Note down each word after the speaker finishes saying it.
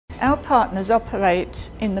Our partners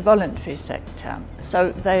operate in the voluntary sector,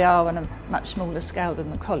 so they are on a much smaller scale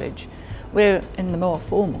than the college. We're in the more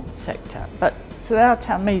formal sector, but throughout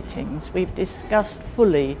our meetings we've discussed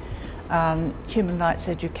fully human rights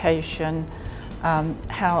education,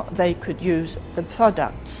 how they could use the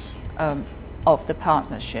products of the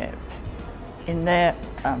partnership in their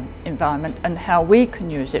environment and how we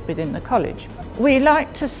can use it within the college. We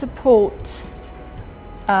like to support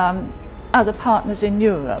other partners in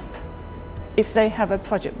Europe if they have a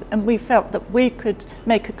project, and we felt that we could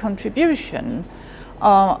make a contribution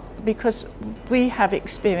because we have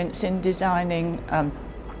experience in designing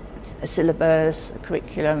a syllabus, a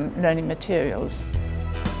curriculum, learning materials.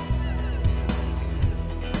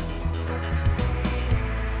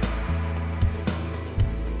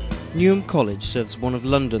 Newham College serves one of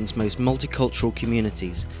London's most multicultural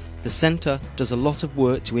communities. The centre does a lot of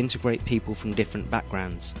work to integrate people from different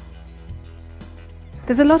backgrounds.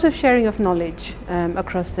 There's a lot of sharing of knowledge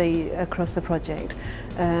across the project.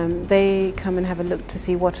 They come and have a look to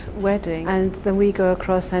see what we're doing, and then we go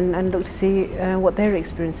across and look to see what their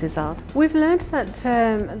experiences are. We've learned that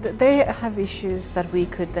they have issues that we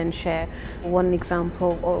could then share. One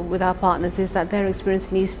example with our partners is that their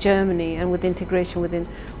experience in East Germany and with integration within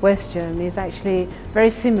West Germany is actually very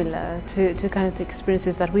similar to kind of the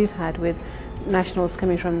experiences that we've had with nationals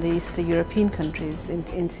coming from the Eastern European countries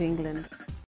into England.